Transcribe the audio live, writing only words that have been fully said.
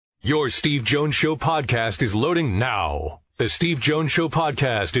Your Steve Jones Show podcast is loading now. The Steve Jones Show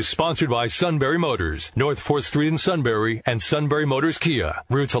podcast is sponsored by Sunbury Motors, North 4th Street in Sunbury, and Sunbury Motors Kia,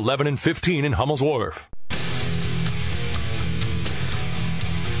 routes 11 and 15 in Hummel's Wharf.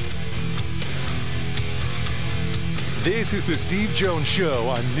 This is the Steve Jones Show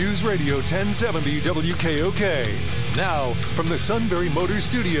on News Radio 1070 WKOK. Now, from the Sunbury Motors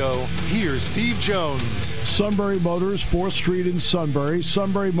studio, here's Steve Jones. Sunbury Motors, 4th Street in Sunbury.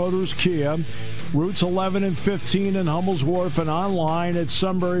 Sunbury Motors Kia, routes 11 and 15 in Hummel's Wharf, and online at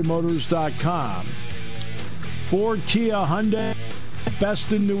sunburymotors.com. Ford, Kia, Hyundai,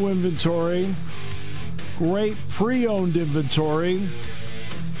 best in new inventory. Great pre-owned inventory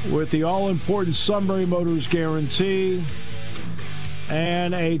with the all-important Sunbury Motors guarantee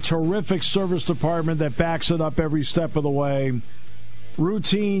and a terrific service department that backs it up every step of the way.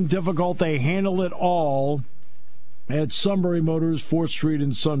 Routine, difficult, they handle it all at Sunbury Motors, 4th Street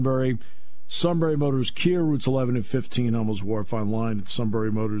in Sunbury. Sunbury Motors Kia, routes 11 and 15, Hummel's Wharf, online at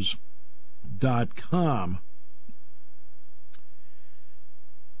sunburymotors.com.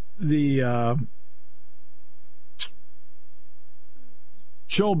 The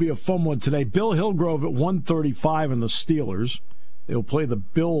show will be a fun one today. Bill Hillgrove at 1:35 in the Steelers. They'll play the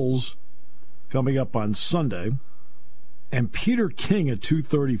Bills coming up on Sunday. And Peter King at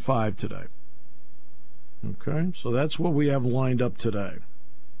 2:35 today. Okay, so that's what we have lined up today.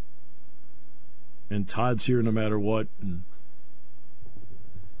 And Todd's here no matter what. And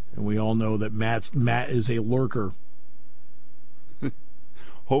we all know that Matt is a lurker.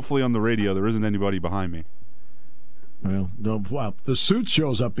 Hopefully on the radio there isn't anybody behind me. Well, the suit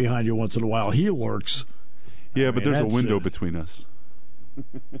shows up behind you once in a while. He lurks. Yeah, but there's a window between us.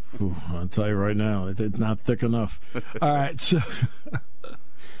 Ooh, I'll tell you right now, it's not thick enough. All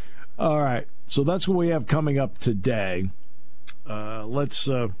right, so that's what we have coming up today. Let's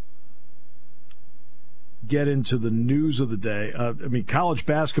get into the news of the day. College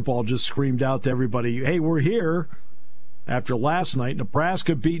basketball just screamed out to everybody, "Hey, we're here!" After last night,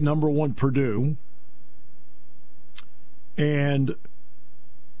 Nebraska beat number 1 Purdue. And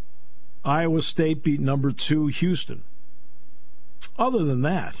Iowa State beat number 2 Houston. Other than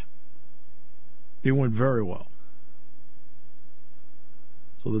that, it went very well.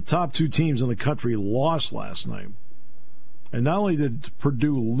 So the top 2 teams in the country lost last night. And not only did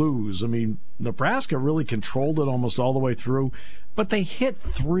Purdue lose, Nebraska really controlled it almost all the way through, but they hit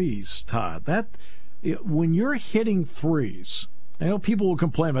threes, Todd. When you're hitting threes, I know people will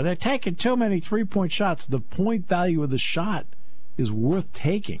complain about they're taking too many three-point shots. The point value of the shot is worth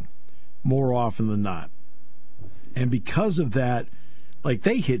taking more often than not. And because of that,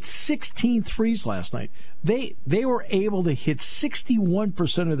 they hit 16 threes last night. They were able to hit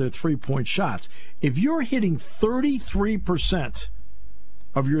 61% of their three-point shots. If you're hitting 33%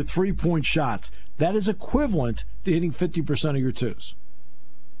 of your three-point shots, that is equivalent to hitting 50% of your twos.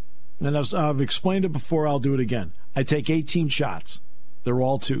 And I've explained it before, I'll do it again. I take 18 shots. They're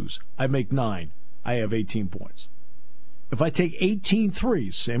all twos. I make 9. I have 18 points. If I take 18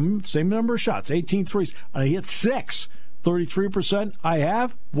 threes, same number of shots, 18 threes, and I hit 6, 33% I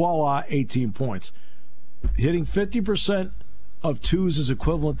have, voila, 18 points. Hitting 50% of twos is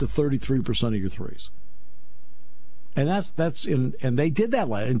equivalent to 33% of your threes. And and they did that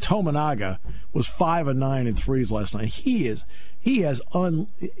last. And Tominaga was 5 of 9 in threes last night. His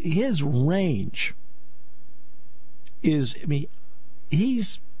range is,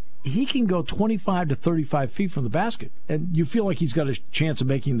 he can go 25 to 35 feet from the basket, and you feel like he's got a chance of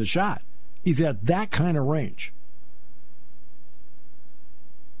making the shot. He's got that kind of range.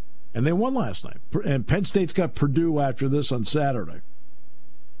 And they won last night. And Penn State's got Purdue after this on Saturday.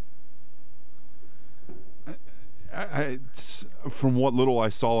 From what little I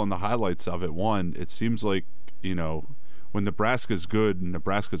saw in the highlights of it, it seems like, when Nebraska's good,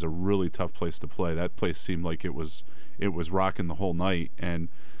 Nebraska's a really tough place to play. That place seemed like it was rocking the whole night. And,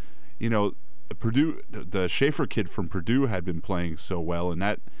 Purdue, the Schaefer kid from Purdue had been playing so well, and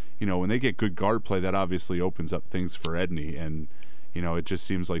that, when they get good guard play, that obviously opens up things for Edney. And, it just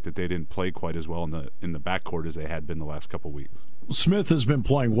seems like that they didn't play quite as well in the backcourt as they had been the last couple of weeks. Smith has been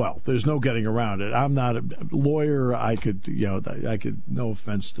playing well. There's no getting around it. I'm not a lawyer. I could, no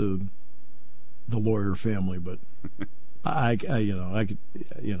offense to the lawyer family, but I could,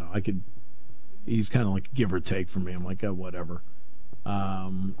 he's kind of like give or take for me. I'm like, whatever.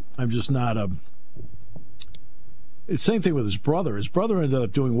 I'm just not a. It's the same thing with his brother. His brother ended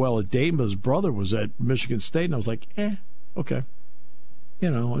up doing well at Dayton, but his brother was at Michigan State, and I was like, okay.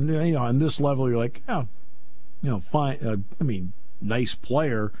 On this level, you're like, fine. Nice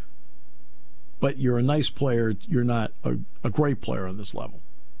player, but you're a nice player. You're not a great player on this level.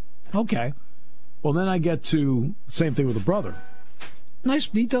 Okay. Well, then I get to same thing with the brother. Nice,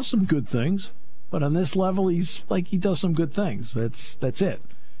 he does some good things, but on this level, he does some good things. That's it.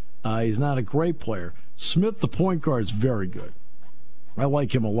 He's not a great player. Smith, the point guard, is very good. I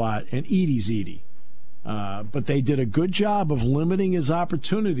like him a lot, and Edie's Edie. But they did a good job of limiting his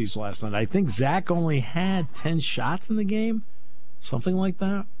opportunities last night. I think Zach only had 10 shots in the game, something like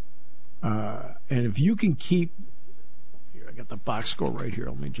that. And if you can keep, here, I got the box score right here.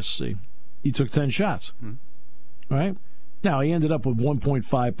 Let me just see. He took 10 shots, right? Now, he ended up with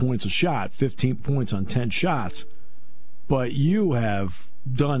 1.5 points a shot, 15 points on 10 shots. But you have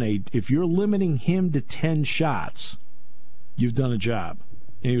done if you're limiting him to 10 shots, you've done a job.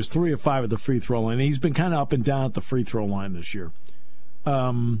 And he was 3 of 5 at the free throw line. And he's been kind of up and down at the free throw line this year.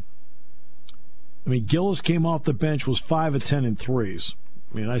 Gillis came off the bench, was 5 of 10 in threes.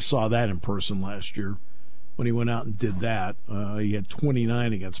 I saw that in person last year when he went out and did that. He had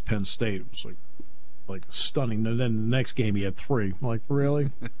 29 against Penn State. It was like stunning. And then the next game he had 3. I'm like,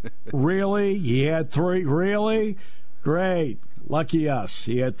 really? Really? He had 3? Really? Great. Lucky us.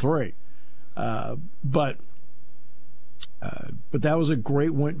 He had 3. But that was a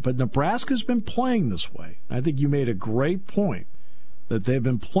great win. But Nebraska's been playing this way. I think you made a great point that they've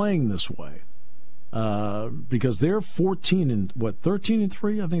been playing this way because they're 13 and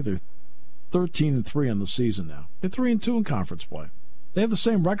 3. I think they're 13 and 3 on the season now. They're 3 and 2 in conference play. They have the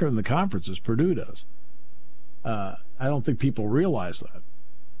same record in the conference as Purdue does. I don't think people realize that.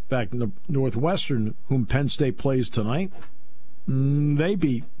 In fact, Northwestern, whom Penn State plays tonight, they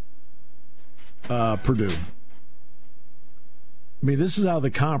beat Purdue. This is how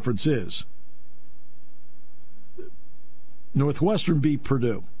the conference is. Northwestern beat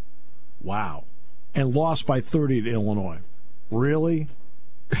Purdue. Wow. And lost by 30 to Illinois. Really?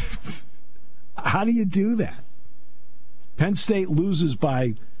 How do you do that? Penn State loses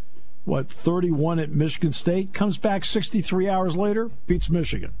by, 31 at Michigan State, comes back 63 hours later, beats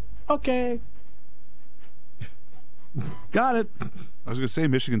Michigan. Okay. Got it. I was going to say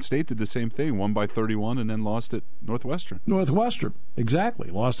Michigan State did the same thing, won by 31 and then lost at Northwestern. Northwestern,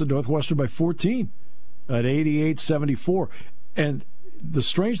 exactly. Lost at Northwestern by 14 at 88-74. And the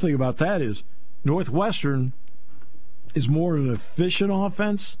strange thing about that is Northwestern is more an efficient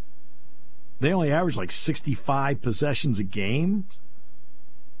offense. They only average 65 possessions a game.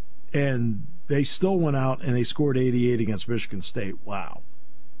 And they still went out and they scored 88 against Michigan State. Wow.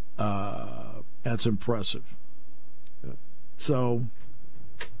 That's impressive. So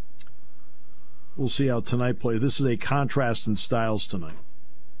we'll see how tonight plays. This is a contrast in styles tonight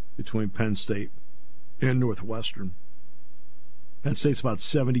between Penn State and Northwestern. Penn State's about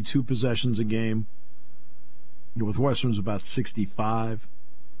 72 possessions a game. Northwestern's about 65.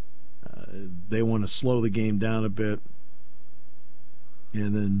 They want to slow the game down a bit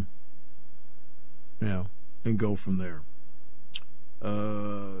and then, and go from there.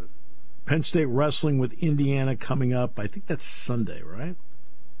 Penn State wrestling with Indiana coming up. I think that's Sunday, right?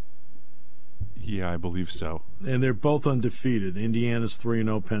 Yeah, I believe so. And they're both undefeated. Indiana's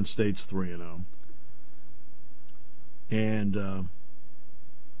 3-0, Penn State's 3-0. And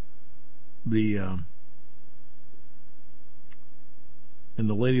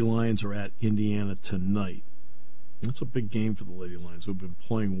the Lady Lions are at Indiana tonight. That's a big game for the Lady Lions, who've been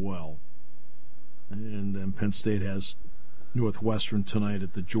playing well. And then Penn State has Northwestern tonight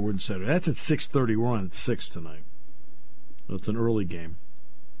at the Jordan Center. That's at 6:30. We're on at 6 tonight. So it's an early game.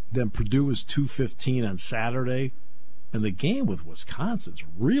 Then Purdue is 2:15 on Saturday. And the game with Wisconsin's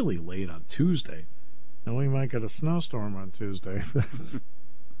really late on Tuesday. And we might get a snowstorm on Tuesday.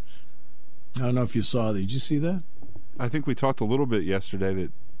 I don't know if you saw that. Did you see that? I think we talked a little bit yesterday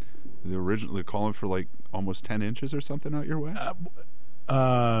that they're originally calling for almost 10 inches or something out your way.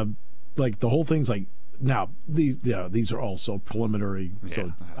 The whole thing's now these are also preliminary,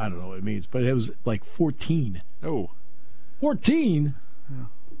 so I don't know what it means, but it was 14. Oh, 14. Yeah.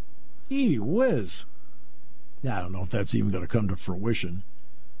 Gee whiz. I don't know if that's even going to come to fruition.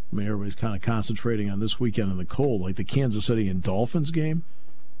 Everybody's kind of concentrating on this weekend in the cold, like the Kansas City and Dolphins game.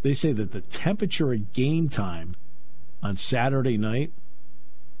 They say that the temperature at game time on Saturday night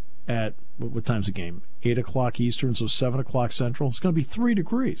at, what time's the game? 8 o'clock Eastern, so 7 o'clock Central. It's going to be 3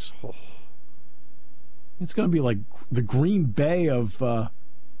 degrees. Oh. It's going to be like the Green Bay of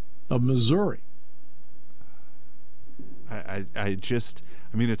Missouri.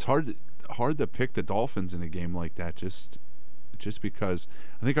 It's hard to pick the Dolphins in a game like that just because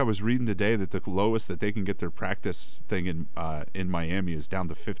I think I was reading today that the lowest that they can get their practice thing in Miami is down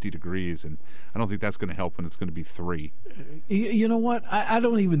to 50 degrees, and I don't think that's going to help when it's going to be 3. You know what? I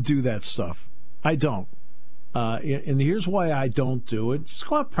don't even do that stuff. I don't. And here's why I don't do it. Just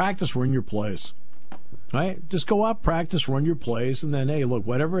go out, practice, run your plays. Right? Just go out, practice, run your plays, and then, hey, look,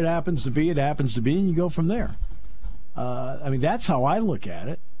 whatever it happens to be, and you go from there. That's how I look at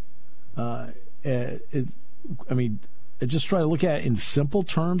it. I just try to look at it in simple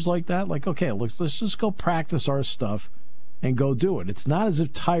terms like that. Like, okay, let's just go practice our stuff and go do it. It's not as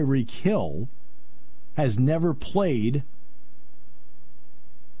if Tyreek Hill has never played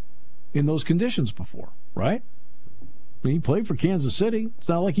in those conditions before, right? I mean, he played for Kansas City. It's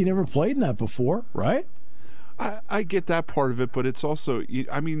not like he never played in that before, right? I get that part of it, but it's also,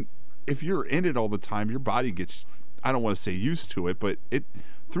 if you're in it all the time, your body gets, I don't want to say used to it, but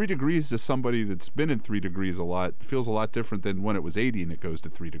 3 degrees to somebody that's been in 3 degrees a lot feels a lot different than when it was 80 and it goes to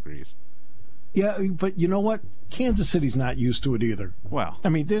 3 degrees. Yeah, but you know what? Kansas City's not used to it either. Well, I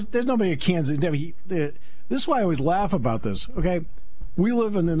mean, there's nobody in Kansas. This is why I always laugh about this, okay? We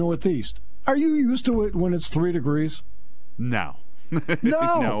live in the Northeast. Are you used to it when it's 3 degrees? No.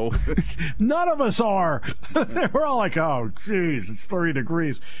 No. None of us are. We're all like, oh, geez, it's 3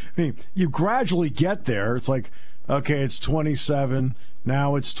 degrees. I mean, you gradually get there. It's like, okay, it's 27.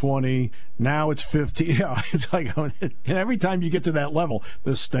 Now it's 20. Now it's 15. Yeah, it's like, and every time you get to that level,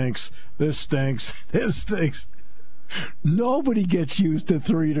 this stinks. This stinks. This stinks. Nobody gets used to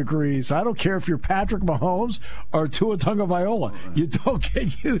 3 degrees. I don't care if you're Patrick Mahomes or Tua Tagovailoa. You don't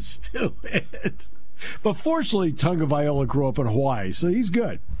get used to it. But fortunately, Tagovailoa grew up in Hawaii, so he's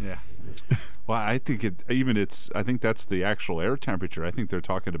good. Yeah. Well, I think I think that's the actual air temperature. I think they're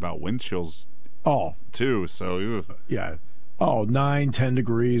talking about wind chills. Too. So yeah. 9, 10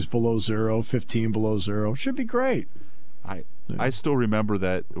 degrees below zero, 15 below zero. Should be great. I still remember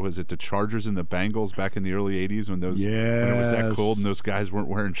that, was it the Chargers and the Bengals back in the early 80s when when it was that cold and those guys weren't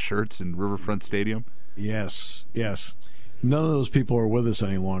wearing shirts in Riverfront Stadium? Yes. None of those people are with us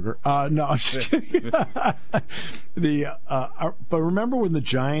any longer. No, I'm just kidding. But remember when the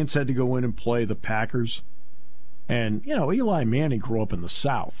Giants had to go in and play the Packers? And, Eli Manning grew up in the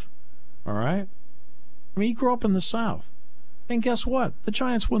South, all right? I mean, he grew up in the South. And guess what? The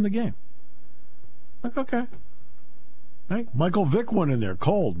Giants won the game. Like, okay. Hey, Michael Vick went in there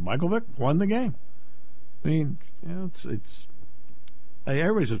cold. Michael Vick won the game. I mean, it's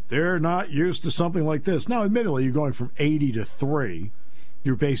everybody says they're not used to something like this. Now, admittedly, you're going from 80 to 3.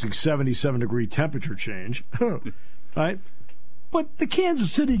 You're facing 77-degree temperature change, right? But the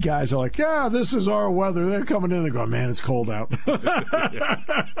Kansas City guys are like, yeah, this is our weather. They're coming in and going, man, it's cold out.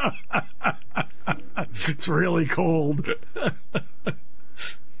 It's really cold.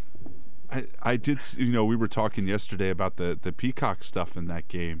 I did, we were talking yesterday about the Peacock stuff in that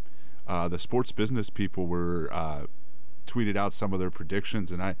game. The sports business people were tweeted out some of their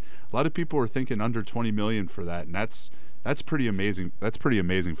predictions, and a lot of people were thinking under 20 million for that, and that's pretty amazing. That's pretty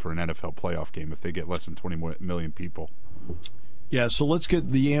amazing for an NFL playoff game if they get less than 20 million people. Yeah, so let's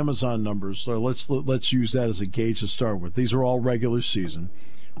get the Amazon numbers. So let's use that as a gauge to start with. These are all regular season.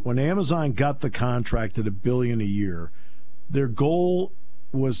 When Amazon got the contract at $1 billion a year, their goal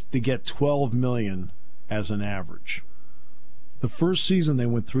was to get 12 million as an average. The first season they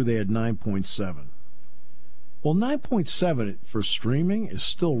went through, they had 9.7. Well, 9.7 for streaming is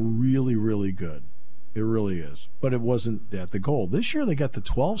still really, really good. It really is. But it wasn't at the goal. This year they got to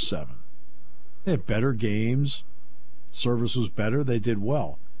 12.7. They had better games. Service was better. They did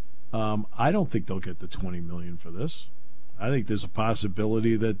well. I don't think they'll get the 20 million for this. I think there's a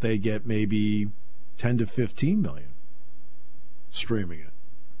possibility that they get maybe 10 to 15 million streaming it.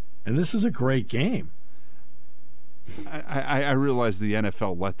 And this is a great game. I realize the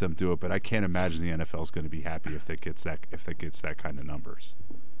NFL let them do it, but I can't imagine the NFL is going to be happy if it gets that kind of numbers.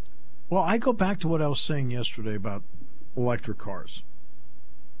 Well, I go back to what I was saying yesterday about electric cars.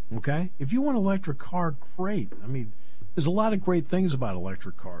 Okay? If you want an electric car, great. I mean, there's a lot of great things about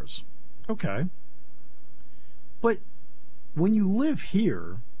electric cars. Okay. But when you live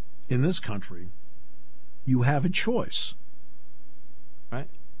here in this country, you have a choice. Right?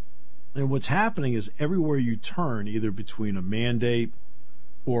 And what's happening is everywhere you turn, either between a mandate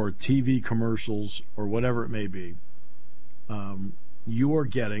or TV commercials or whatever it may be, you are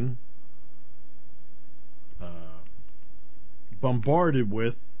getting bombarded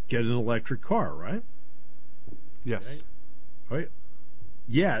with get an electric car, right? Yes. Right.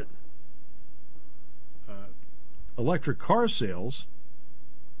 Yet, electric car sales,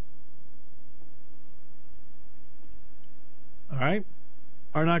 all right,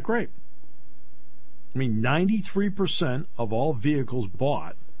 are not great. I mean, 93% of all vehicles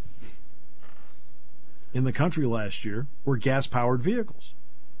bought in the country last year were gas-powered vehicles.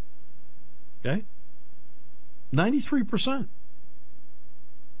 Okay? 93%.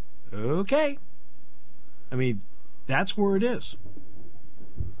 Okay. I mean, that's where it is.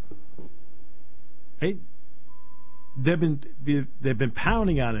 Right? They've been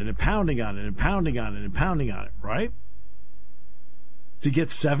pounding on it and pounding on it and pounding on it and pounding on it, right? To get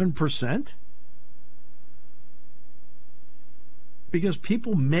 7%? Because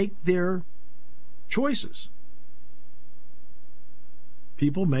people make their choices.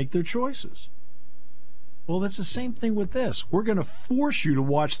 People make their choices. Well, that's the same thing with this. We're going to force you to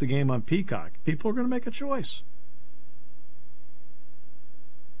watch the game on Peacock. People are going to make a choice.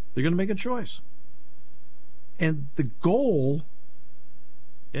 They're going to make a choice. And the goal,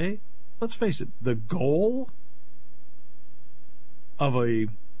 okay, let's face it, the goal of a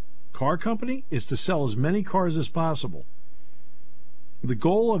car company is to sell as many cars as possible. The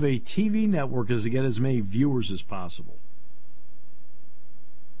goal of a TV network is to get as many viewers as possible.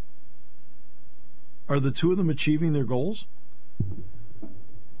 Are the two of them achieving their goals?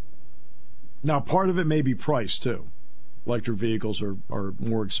 Now, part of it may be price, too. Electric vehicles are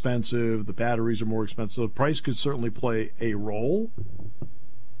more expensive. The batteries are more expensive. The price could certainly play a role.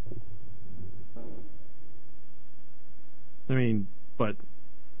 I mean, but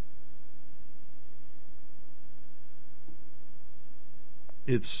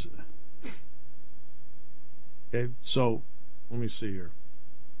it's... Okay, so let me see here.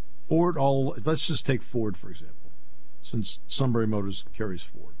 Ford, let's just take Ford, for example, since Sunbury Motors carries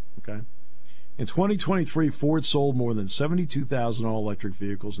Ford, okay? In 2023, Ford sold more than 72,000 all-electric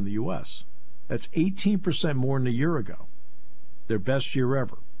vehicles in the U.S. That's 18% more than a year ago. Their best year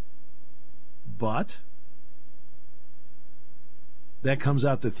ever. But that comes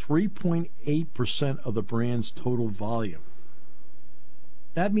out to 3.8% of the brand's total volume.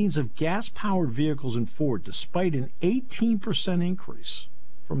 That means of gas-powered vehicles in Ford, despite an 18% increase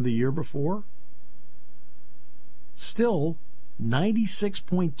from the year before, still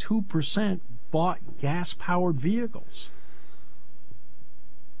 96.2% bought gas-powered vehicles.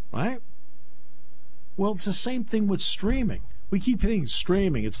 Right? Well, it's the same thing with streaming. We keep hitting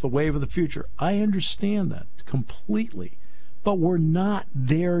streaming. It's the wave of the future. I understand that completely. But we're not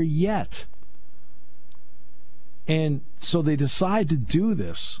there yet. And so they decide to do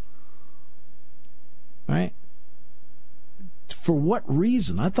this. Right? For what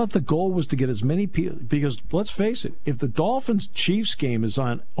reason? I thought the goal was to get as many people, because let's face it, if the Dolphins-Chiefs game is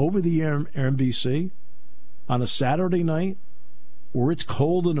on over-the-air NBC on a Saturday night where it's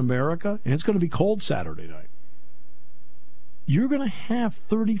cold in America, and it's going to be cold Saturday night, you're going to have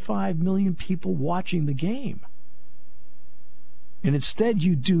 35 million people watching the game. And instead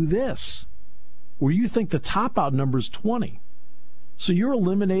you do this, where you think the top-out number is 20. So you're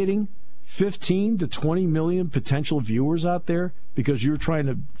eliminating 15 to 20 million potential viewers out there because you're trying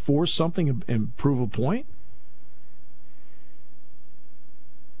to force something and prove a point?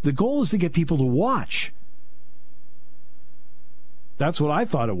 The goal is to get people to watch. That's what I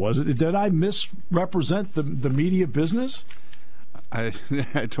thought it was. Did I misrepresent the media business? I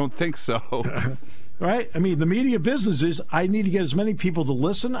don't think so. Right? I mean, the media business is I need to get as many people to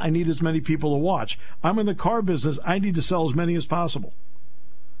listen. I need as many people to watch. I'm in the car business. I need to sell as many as possible.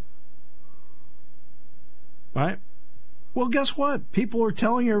 Right? Well, guess what? People are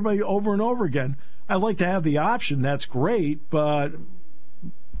telling everybody over and over again, I'd like to have the option. That's great, but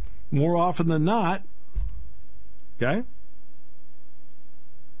more often than not, okay?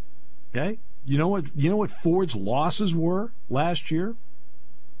 Okay? You know what Ford's losses were last year?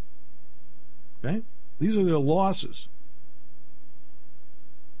 Okay? These are their losses.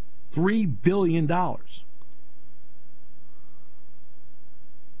 $3 billion.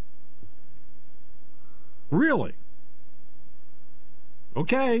 Really?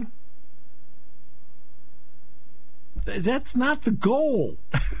 Okay. That's not the goal.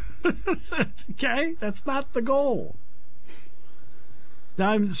 Okay? That's not the goal.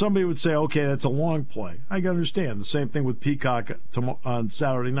 Now, somebody would say, okay, that's a long play. I can understand. The same thing with Peacock on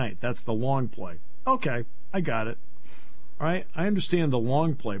Saturday night. That's the long play. Okay, I got it. All right? I understand the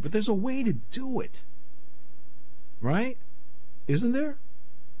long play, but there's a way to do it. Right? Isn't there?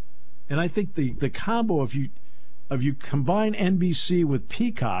 And I think the combo, if you combine NBC with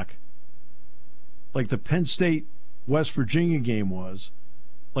Peacock, like the Penn State West Virginia game was,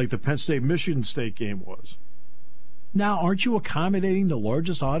 like the Penn State Michigan State game was, now aren't you accommodating the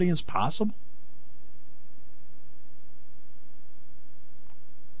largest audience possible?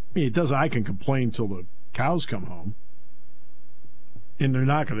 I mean, it doesn't. I can complain till the cows come home, and they're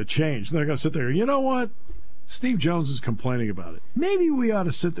not going to change. They're going to sit there. You know what? Steve Jones is complaining about it. Maybe we ought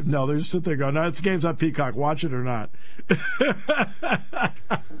to sit there. No, they just sit there going, no, it's game's on Peacock. Watch it or not.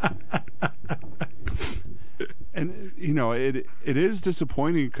 And it is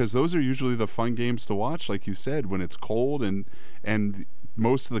disappointing because those are usually the fun games to watch, like you said, when it's cold and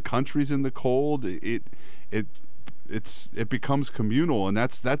most of the country's in the cold. It becomes communal, and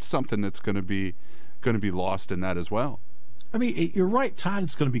that's something that's going to be lost in that as well. I mean, you're right, Todd.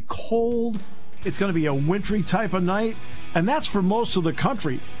 It's going to be cold. It's going to be a wintry type of night, and that's for most of the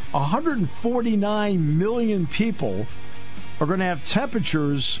country. 149 million people are going to have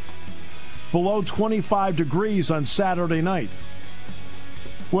temperatures below 25 degrees on Saturday night.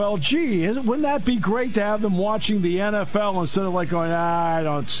 Well, gee, wouldn't that be great to have them watching the NFL instead of like going, I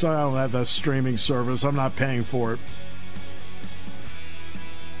don't have that streaming service. I'm not paying for it.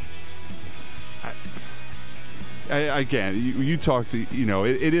 Again, you talked, it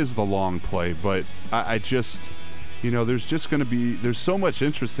is the long play, but I just, there's just going to be, there's so much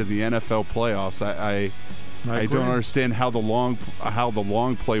interest in the NFL playoffs. I don't understand how the long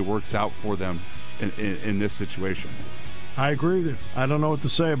play works out for them in this situation. I agree with you. I don't know what to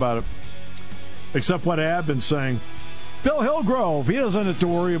say about it, except what I have been saying. Bill Hillgrove, he doesn't have to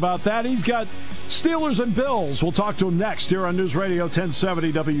worry about that. He's got Steelers and Bills. We'll talk to him next here on News Radio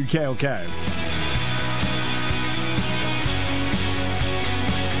 1070 WKOK.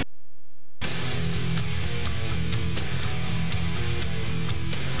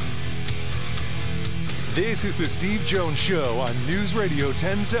 This is the Steve Jones Show on News Radio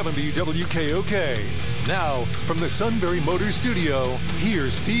 1070 WKOK. Now, from the Sunbury Motors Studio,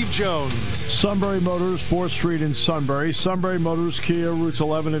 here's Steve Jones. Sunbury Motors, 4th Street in Sunbury. Sunbury Motors, Kia, routes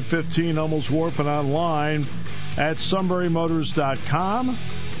 11 and 15, Hummels Wharf, and online at sunburymotors.com.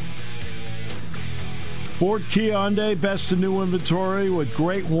 Ford, Kia, Hyundai, best in new inventory with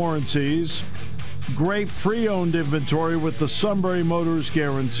great warranties. Great pre-owned inventory with the Sunbury Motors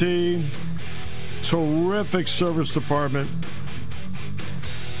guarantee. Terrific service department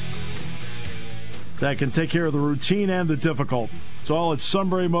that can take care of the routine and the difficult. It's all at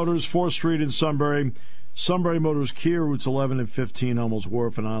Sunbury Motors, 4th Street in Sunbury. Sunbury Motors, Kia, routes 11 and 15, Hummels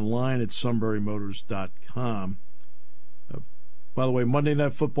Wharf, and online at sunburymotors.com. By the way, Monday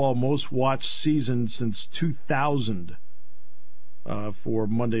Night Football, most watched season since 2000 for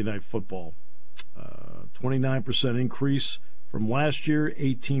Monday Night Football. 29% increase from last year,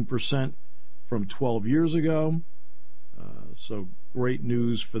 18% from 12 years ago. So great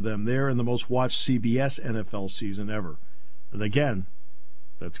news for them there, and the most watched CBS NFL season ever. And again,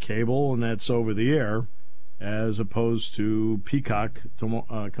 that's cable and that's over the air, as opposed to Peacock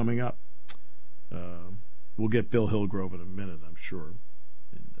coming up. We'll get Bill Hillgrove in a minute, I'm sure,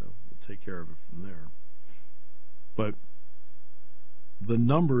 and we'll take care of it from there. But the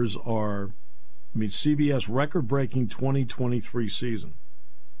numbers are, CBS record-breaking 2023 season.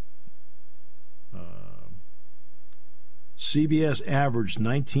 CBS averaged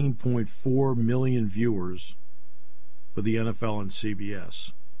 19.4 million viewers for the NFL on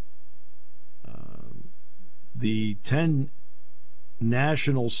CBS. The 10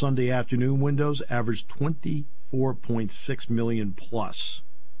 national Sunday afternoon windows averaged 24.6 million plus.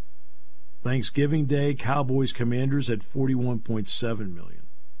 Thanksgiving Day, Cowboys Commanders had 41.7 million.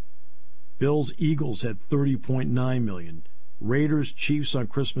 Bills Eagles had 30.9 million. Raiders Chiefs on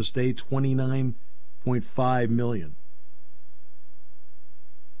Christmas Day, 29.5 million.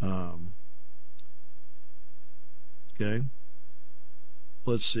 Okay.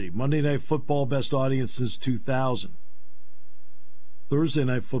 Let's see. Monday Night Football, best audience since 2000. Thursday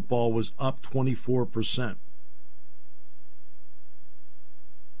Night Football was up 24%.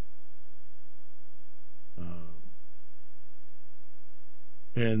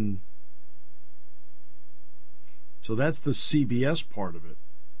 And so that's the CBS part of it.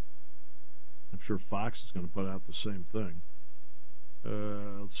 I'm sure Fox is going to put out the same thing.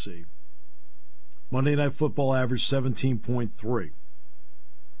 Let's see. Monday Night Football averaged 17.3.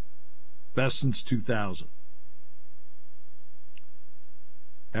 Best since 2000.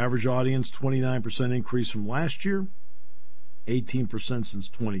 Average audience, 29% increase from last year. 18% since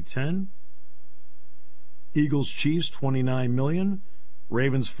 2010. Eagles Chiefs, 29 million.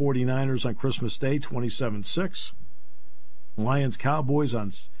 Ravens 49ers on Christmas Day, 27.6. Lions Cowboys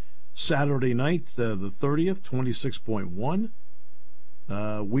on Saturday night, the 30th, 26.1.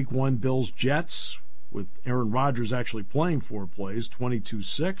 Week 1 Bills Jets with Aaron Rodgers actually playing 4 plays,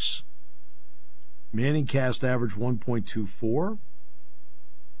 22.6. Manning cast average 1.24.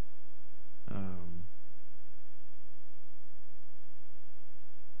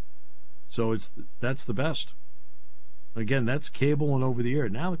 So that's the best. Again, that's cable and over the air.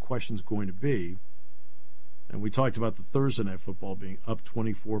 Now the question's going to be, and we talked about the Thursday Night Football being up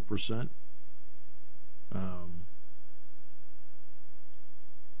 24%.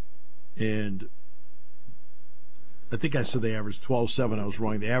 And I think I said they averaged 12.7. I was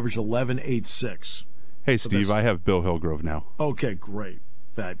wrong. They averaged 11.86. Hey, Steve, I have Bill Hillgrove now. Okay, great.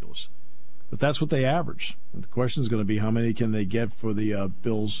 Fabulous. But that's what they average. The question is going to be how many can they get for the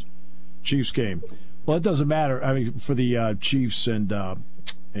Bills-Chiefs game. Well, it doesn't matter. I mean, for the Chiefs and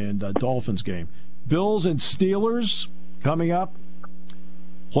Dolphins game. Bills and Steelers coming up.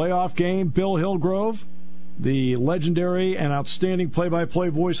 Playoff game. Bill Hillgrove, the legendary and outstanding play-by-play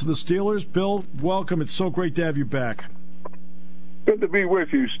voice of the Steelers. Bill, welcome. It's so great to have you back. Good to be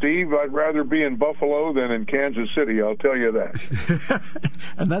with you, Steve. I'd rather be in Buffalo than in Kansas City, I'll tell you that.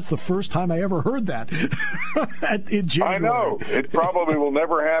 And that's the first time I ever heard that in January. I know. It probably will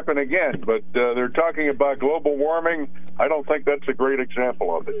never happen again, but they're talking about global warming. I don't think that's a great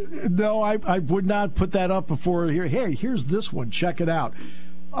example of it. No, I would not put that up before here. Hey, here's this one. Check it out.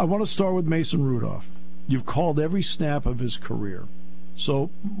 I want to start with Mason Rudolph. You've called every snap of his career. So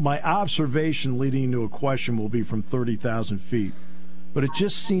my observation leading into a question will be from 30,000 feet. But it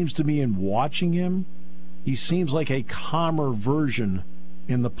just seems to me in watching him, he seems like a calmer version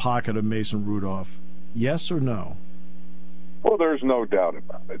in the pocket of Mason Rudolph. Yes or no? Well, there's no doubt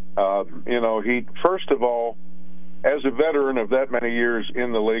about it. He, first of all, as a veteran of that many years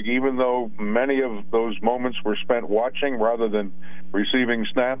in the league, even though many of those moments were spent watching rather than receiving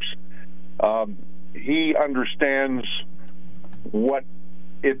snaps, he understands what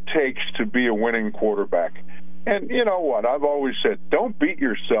it takes to be a winning quarterback. And you know what? I've always said, don't beat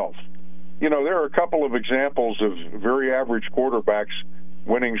yourself. There are a couple of examples of very average quarterbacks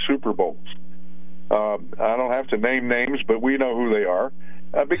winning Super Bowls. I don't have to name names, but we know who they are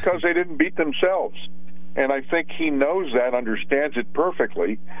because they didn't beat themselves. And I think he knows that, understands it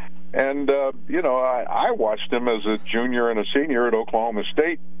perfectly. And, I watched him as a junior and a senior at Oklahoma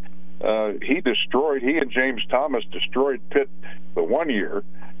State. He and James Thomas destroyed Pitt the one year.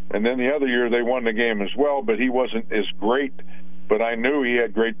 And then the other year they won the game as well, but he wasn't as great. But I knew he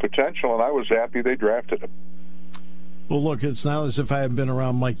had great potential, and I was happy they drafted him. Well, look, it's not as if I haven't been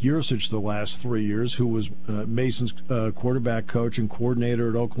around Mike Yursich the last 3 years, who was Mason's quarterback coach and coordinator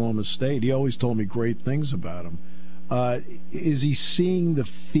at Oklahoma State. He always told me great things about him. Is he seeing the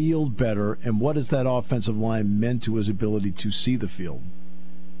field better, and what has that offensive line meant to his ability to see the field?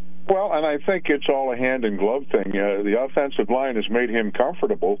 Well, and I think it's all a hand-in-glove thing. The offensive line has made him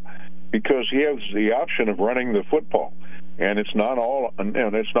comfortable because he has the option of running the football, and it's not all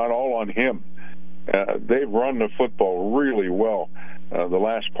on him. They've run the football really well the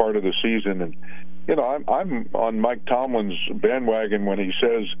last part of the season, and I'm on Mike Tomlin's bandwagon when he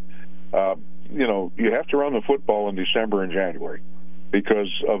says, you have to run the football in December and January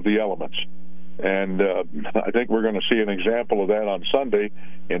because of the elements. And I think we're going to see an example of that on Sunday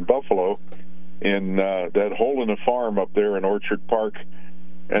in Buffalo in that hole in the farm up there in Orchard Park.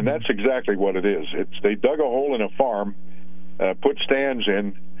 And that's exactly what it is. They dug a hole in a farm, put stands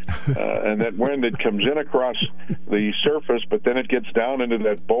in, and that wind, it comes in across the surface, but then it gets down into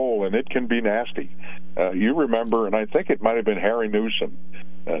that bowl, and it can be nasty. You remember, and I think it might have been Harry Newsom,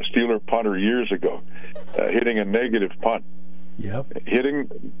 Steeler punter years ago, hitting a negative punt. Yep. Hitting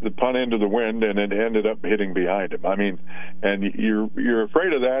the punt into the wind, and it ended up hitting behind him. I mean, and you're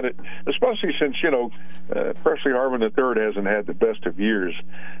afraid of that, especially since, Presley Harvin III hasn't had the best of years.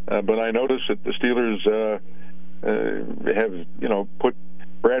 But I noticed that the Steelers have, put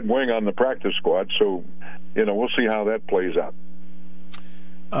Brad Wing on the practice squad, so, we'll see how that plays out.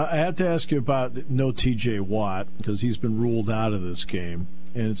 I have to ask you about no T.J. Watt, because he's been ruled out of this game,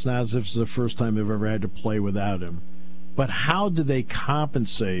 and it's not as if it's the first time they've ever had to play without him. But how do they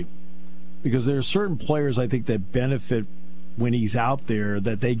compensate? Because there are certain players, I think, that benefit when he's out there,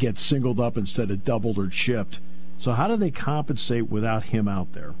 that they get singled up instead of doubled or chipped. So how do they compensate without him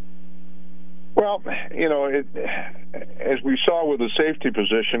out there? Well, as we saw with the safety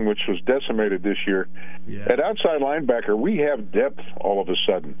position, which was decimated this year, at outside linebacker, we have depth all of a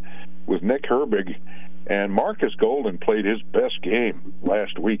sudden with Nick Herbig, and Marcus Golden played his best game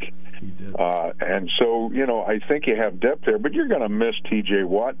last week. He did. And so, I think you have depth there, but you're going to miss T.J.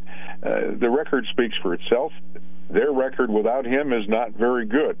 Watt. The record speaks for itself. Their record without him is not very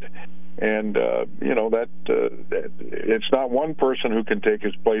good. And, it's not one person who can take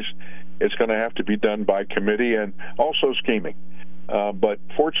his place. It's going to have to be done by committee and also scheming. But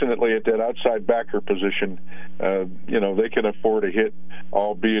fortunately, at that outside backer position, they can afford a hit,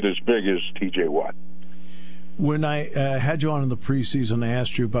 albeit as big as T.J. Watt. When I had you on in the preseason, I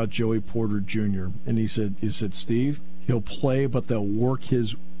asked you about Joey Porter Jr., and he said, Steve, he'll play, but he'll work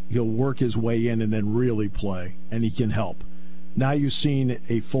his way in and then really play, and he can help. Now you've seen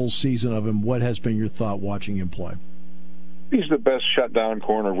a full season of him. What has been your thought watching him play? He's the best shutdown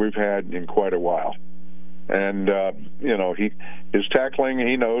corner we've had in quite a while. And, his tackling,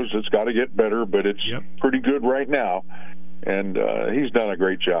 he knows it's got to get better, but it's pretty good right now. And he's done a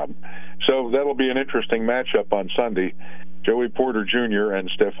great job. So that'll be an interesting matchup on Sunday. Joey Porter Jr. and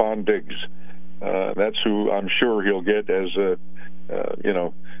Stephon Diggs. That's who I'm sure he'll get as a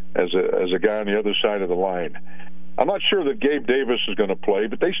guy on the other side of the line. I'm not sure that Gabe Davis is going to play,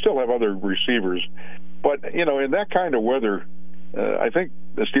 but they still have other receivers. But, in that kind of weather, I think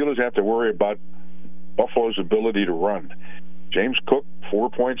the Steelers have to worry about Buffalo's ability to run. James Cook,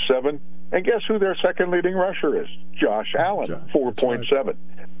 4.7. And guess who their second leading rusher is? Josh Allen, 4.7. Right.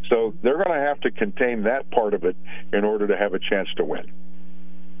 So they're going to have to contain that part of it in order to have a chance to win.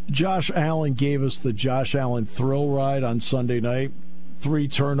 Josh Allen gave us the Josh Allen thrill ride on Sunday night. 3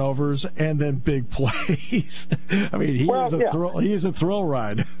 turnovers and then big plays. I mean, he is a thrill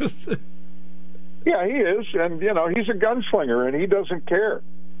ride. Yeah, he is. And, he's a gunslinger, and he doesn't care.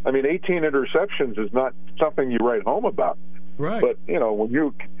 I mean, 18 interceptions is not something you write home about. Right. But,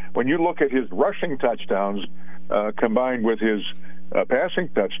 when you look at his rushing touchdowns combined with his passing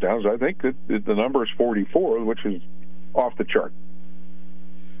touchdowns, I think that the number is 44, which is off the chart.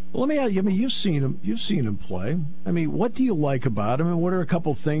 Well, let me ask you, you've seen him play. I mean, what do you like about him, and what are a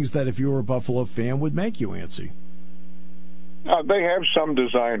couple things that if you were a Buffalo fan would make you antsy? They have some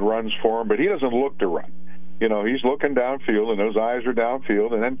designed runs for him, but he doesn't look to run. He's looking downfield, and those eyes are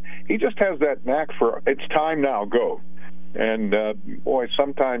downfield, and then he just has that knack for, it's time now, go. And,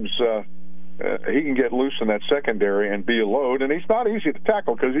 sometimes he can get loose in that secondary and be a load, and he's not easy to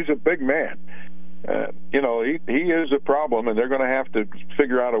tackle because he's a big man. He is a problem, and they're going to have to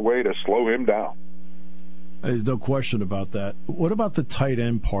figure out a way to slow him down. There's no question about that. What about the tight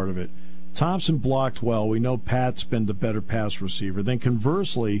end part of it? Thompson blocked well. We know Pat's been the better pass receiver. Then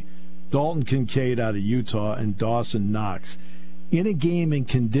conversely, Dalton Kincaid out of Utah and Dawson Knox. In a game in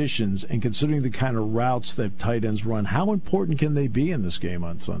conditions and considering the kind of routes that tight ends run, how important can they be in this game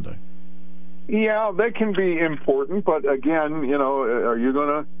on Sunday? Yeah, they can be important, but again, are you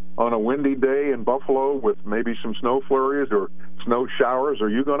going to, on a windy day in Buffalo with maybe some snow flurries or snow showers, are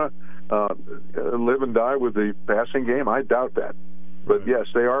you going to live and die with the passing game? I doubt that. But yes,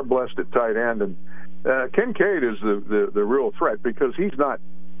 they are blessed at tight end, and Kincaid is the real threat because he's not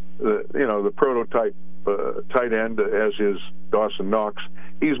the prototype tight end as is Dawson Knox.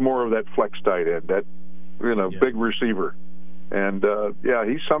 He's more of that flex tight end, that big receiver, and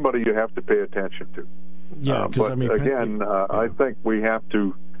he's somebody you have to pay attention to. Yeah, but again, I think we have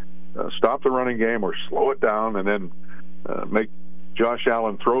to stop the running game or slow it down, and then make Josh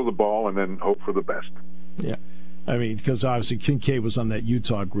Allen throw the ball, and then hope for the best. Yeah. I mean, because obviously Kincaid was on that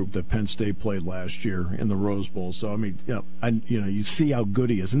Utah group that Penn State played last year in the Rose Bowl. So I mean, you see how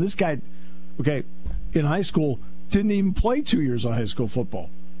good he is. And this guy, in high school, didn't even play 2 years of high school football.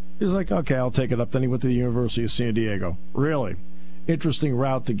 He's like, okay, I'll take it up. Then he went to the University of San Diego. Really interesting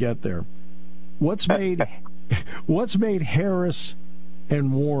route to get there. What's made Harris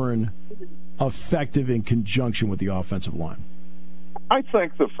and Warren effective in conjunction with the offensive line? I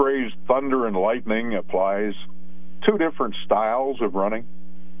think the phrase thunder and lightning applies. 2 different styles of running.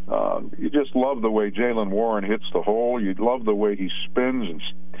 You just love the way Jaylen Warren hits the hole. You love the way he spins, and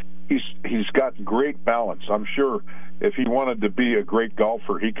he's got great balance. I'm sure if he wanted to be a great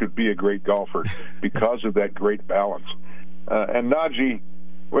golfer, he could be a great golfer because of that great balance. And Najee,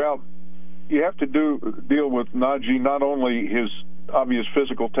 well, you have to deal with Najee, not only his obvious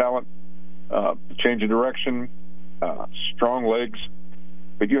physical talent, change of direction, strong legs,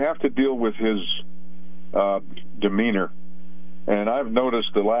 but you have to deal with his demeanor. And I've noticed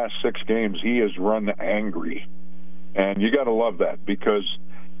the last 6 games he has run angry, and you got to love that because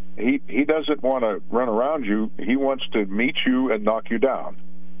he doesn't want to run around you. He wants to meet you and knock you down.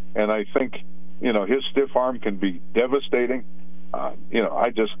 And I think his stiff arm can be devastating.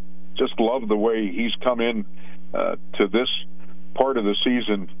 I just love the way he's come in to this part of the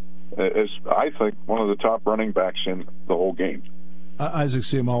season as I think one of the top running backs in the whole game. Isaac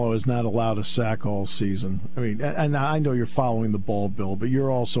Seumalo is not allowed a sack all season. I mean, and I know you're following the ball, Bill, but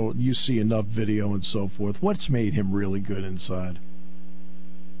you see enough video and so forth. What's made him really good inside?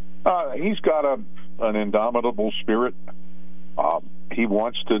 He's got an indomitable spirit. He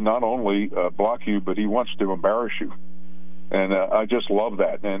wants to not only block you, but he wants to embarrass you. And I just love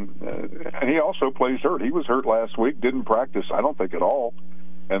that. And he also plays hurt. He was hurt last week, didn't practice, I don't think, at all,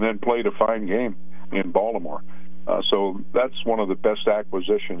 and then played a fine game in Baltimore. So that's one of the best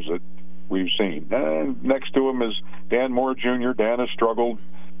acquisitions that we've seen. And next to him is Dan Moore Jr. Dan has struggled.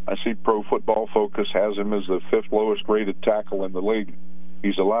 I see Pro Football Focus has him as the 5th lowest rated tackle in the league.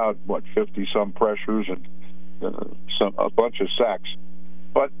 He's allowed, 50-some pressures and a bunch of sacks.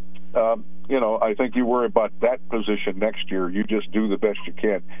 But I think you worry about that position next year. You just do the best you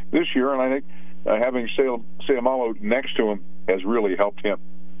can this year, and I think having Seumalo next to him has really helped him.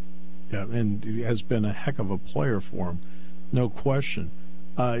 Yeah, and he has been a heck of a player for him, no question.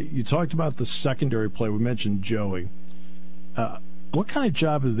 You talked about the secondary play. We mentioned Joey. What kind of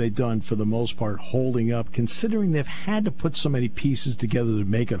job have they done, for the most part, holding up, considering they've had to put so many pieces together to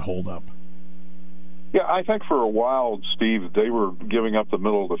make it hold up? Yeah, I think for a while, Steve, they were giving up the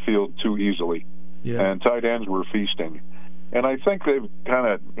middle of the field too easily, and tight ends were feasting. And I think they've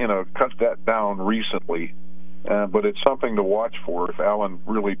kind of, cut that down recently, but it's something to watch for if Allen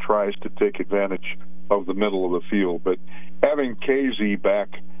really tries to take advantage of the middle of the field. But having KZ back,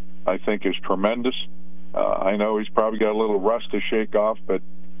 I think, is tremendous. I know he's probably got a little rust to shake off, but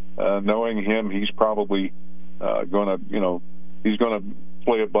knowing him, he's probably going to, he's going to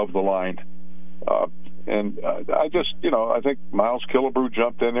play above the line. I think Miles Killebrew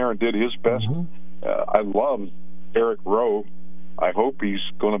jumped in there and did his best. I love Eric Rowe. I hope he's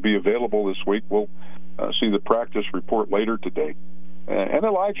going to be available this week. We'll see the practice report later today. And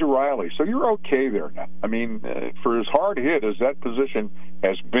Elijah Riley. So you're okay there now. I mean, for as hard hit as that position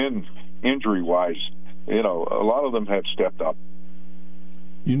has been injury-wise, a lot of them have stepped up.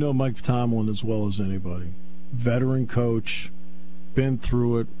 You know Mike Tomlin as well as anybody. Veteran coach, been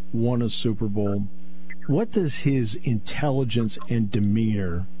through it, won a Super Bowl. What does his intelligence and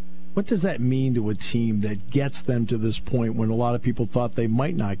demeanor, what does that mean to a team that gets them to this point when a lot of people thought they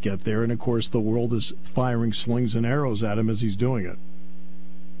might not get there? And, of course, the world is firing slings and arrows at him as he's doing it.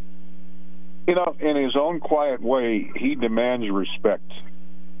 In his own quiet way, he demands respect.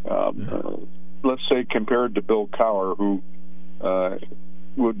 Let's say compared to Bill Cowher, who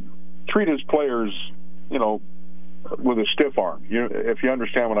would treat his players, with a stiff arm, if you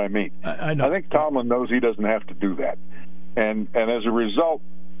understand what I mean. I know. I think Tomlin knows he doesn't have to do that. And as a result,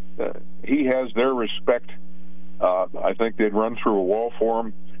 he has their respect. I think they'd run through a wall for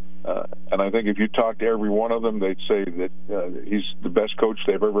him. And I think if you talk to every one of them, they'd say that he's the best coach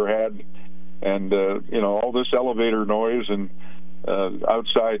they've ever had. And, all this elevator noise and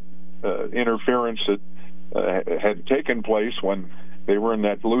outside interference that had taken place when they were in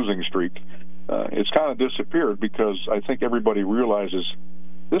that losing streak, it's kind of disappeared because I think everybody realizes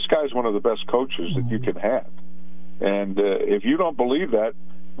this guy's one of the best coaches that you can have. And if you don't believe that,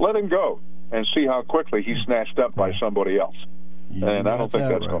 let him go and see how quickly he's snatched up by somebody else. And I don't think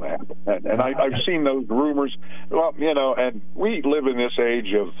that's going to happen. And I've seen those rumors. Well, and we live in this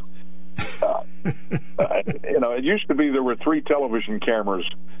age of, it used to be there were 3 television cameras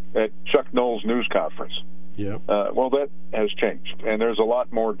at Chuck Noll's news conference. Yep. Well, that has changed, and there's a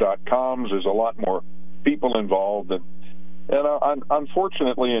lot more .coms. There's a lot more people involved, and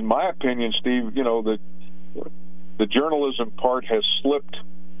unfortunately, in my opinion, Steve, the journalism part has slipped,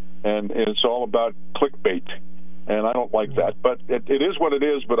 and it's all about clickbait, and I don't like that. But it is what it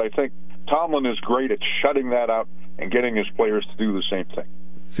is. But I think Tomlin is great at shutting that out and getting his players to do the same thing.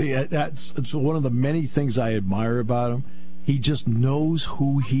 See, it's one of the many things I admire about him. He just knows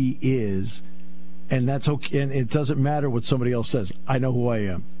who he is. And that's okay. And it doesn't matter what somebody else says. I know who I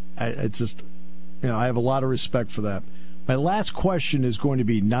am. It's just, I have a lot of respect for that. My last question is going to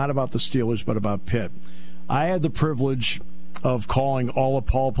be not about the Steelers, but about Pitt. I had the privilege of calling all of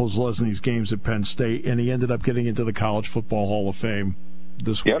Paul Posluszny's games at Penn State, and he ended up getting into the College Football Hall of Fame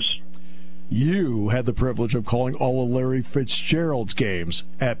this week. Yes. You had the privilege of calling all of Larry Fitzgerald's games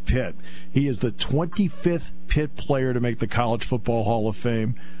at Pitt. He is the 25th Pitt player to make the College Football Hall of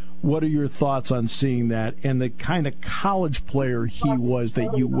Fame. What are your thoughts on seeing that and the kind of college player he was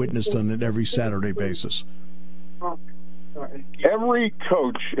that you witnessed on an every Saturday basis? Every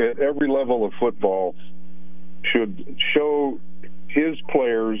coach at every level of football should show his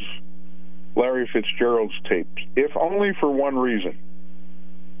players Larry Fitzgerald's tapes, if only for one reason.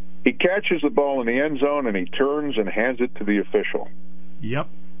 He catches the ball in the end zone and he turns and hands it to the official. Yep.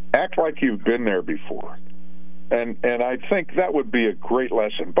 Act like you've been there before. And I think that would be a great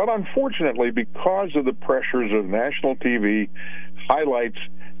lesson. But unfortunately, because of the pressures of national TV, highlights,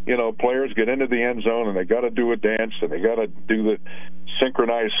 players get into the end zone and they got to do a dance and they got to do the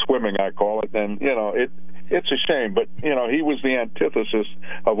synchronized swimming, I call it. And, it's a shame. But, he was the antithesis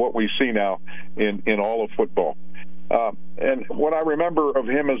of what we see now in all of football. And what I remember of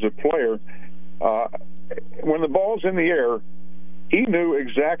him as a player, when the ball's in the air, he knew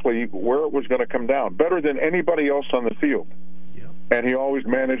exactly where it was going to come down, better than anybody else on the field. Yep. And he always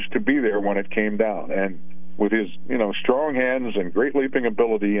managed to be there when it came down. And with his, strong hands and great leaping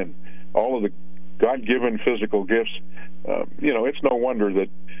ability and all of the God-given physical gifts, it's no wonder that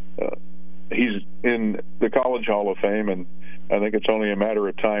he's in the College Hall of Fame, and I think it's only a matter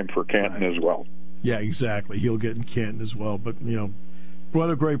of time for Canton as well. Yeah, exactly. He'll get in Canton as well. But, what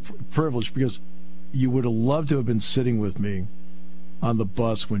a great privilege, because you would have loved to have been sitting with me on the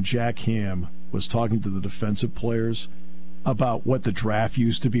bus when Jack Ham was talking to the defensive players about what the draft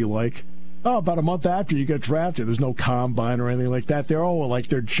used to be like. Oh, about a month after you got drafted, there's no combine or anything like that. They're all like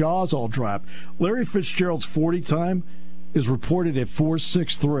their jaws all dropped. Larry Fitzgerald's 40 time is reported at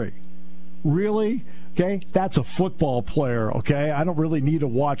 4.63. Really? Okay, that's a football player, okay? I don't really need to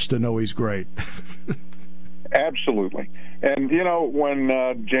watch to know he's great. Absolutely. And,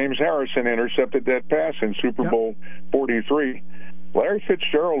 when James Harrison intercepted that pass in Super Bowl 43, Larry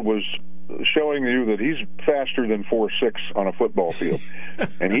Fitzgerald was showing you that he's faster than 4.6 on a football field.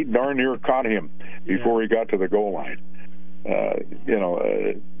 And he darn near caught him before he got to the goal line.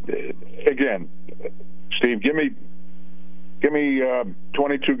 Again, Steve, give me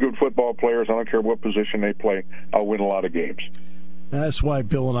 22 good football players. I don't care what position they play. I'll win a lot of games. That's why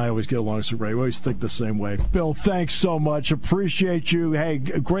Bill and I always get along so great. We always think the same way. Bill, thanks so much. Appreciate you. Hey,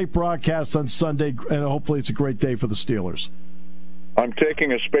 great broadcast on Sunday, and hopefully it's a great day for the Steelers. I'm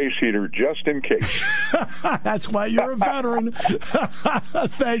taking a space heater just in case. That's why you're a veteran.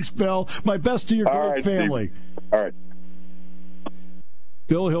 Thanks, Bill. My best to your great family. Steve. All right.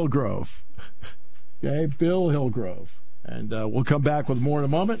 Bill Hillgrove. Okay, Bill Hillgrove. And we'll come back with more in a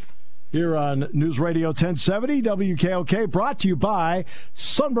moment here on News Radio 1070 WKOK, brought to you by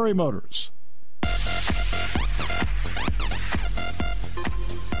Sunbury Motors.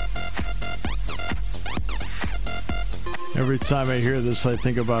 Every time I hear this, I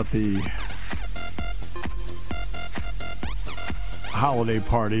think about the holiday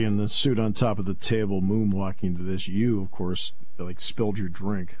party and the suit on top of the table moonwalking to this. You, of course, spilled your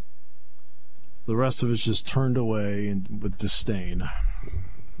drink. The rest of us just turned away and with disdain.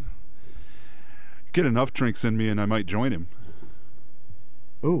 Get enough drinks in me and I might join him.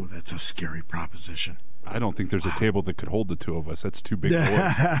 Oh, that's a scary proposition. I don't think there's a table that could hold the two of us. That's two big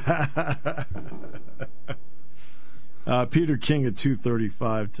boys. Peter King at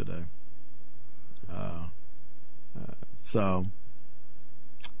 2:35 today.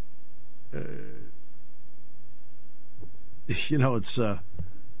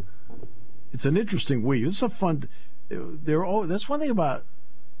 It's an interesting week. This is a fun. That's one thing about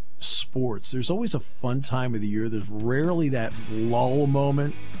sports. There's always a fun time of the year. There's rarely that lull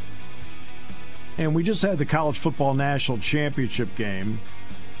moment. And we just had the College Football National Championship game.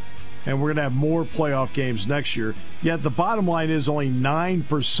 And we're going to have more playoff games next year. Yet the bottom line is only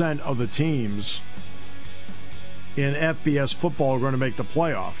 9% of the teams in FBS football are going to make the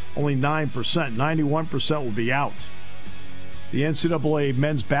playoff. Only 9%. 91% will be out. The NCAA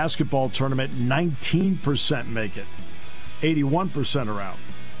men's basketball tournament, 19% make it. 81% are out.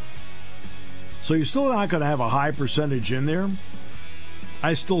 So you're still not going to have a high percentage in there.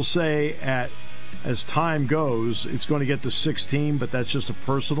 I still say as time goes, it's going to get to 16, but that's just a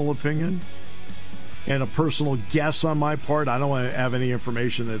personal opinion and a personal guess on my part. I don't have any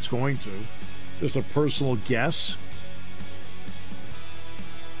information that's going to. Just a personal guess.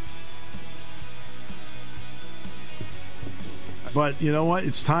 But you know what?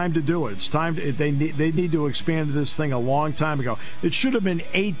 It's time to do it. It's time they need to expand this thing a long time ago. It should have been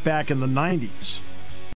 8 back in the 90s.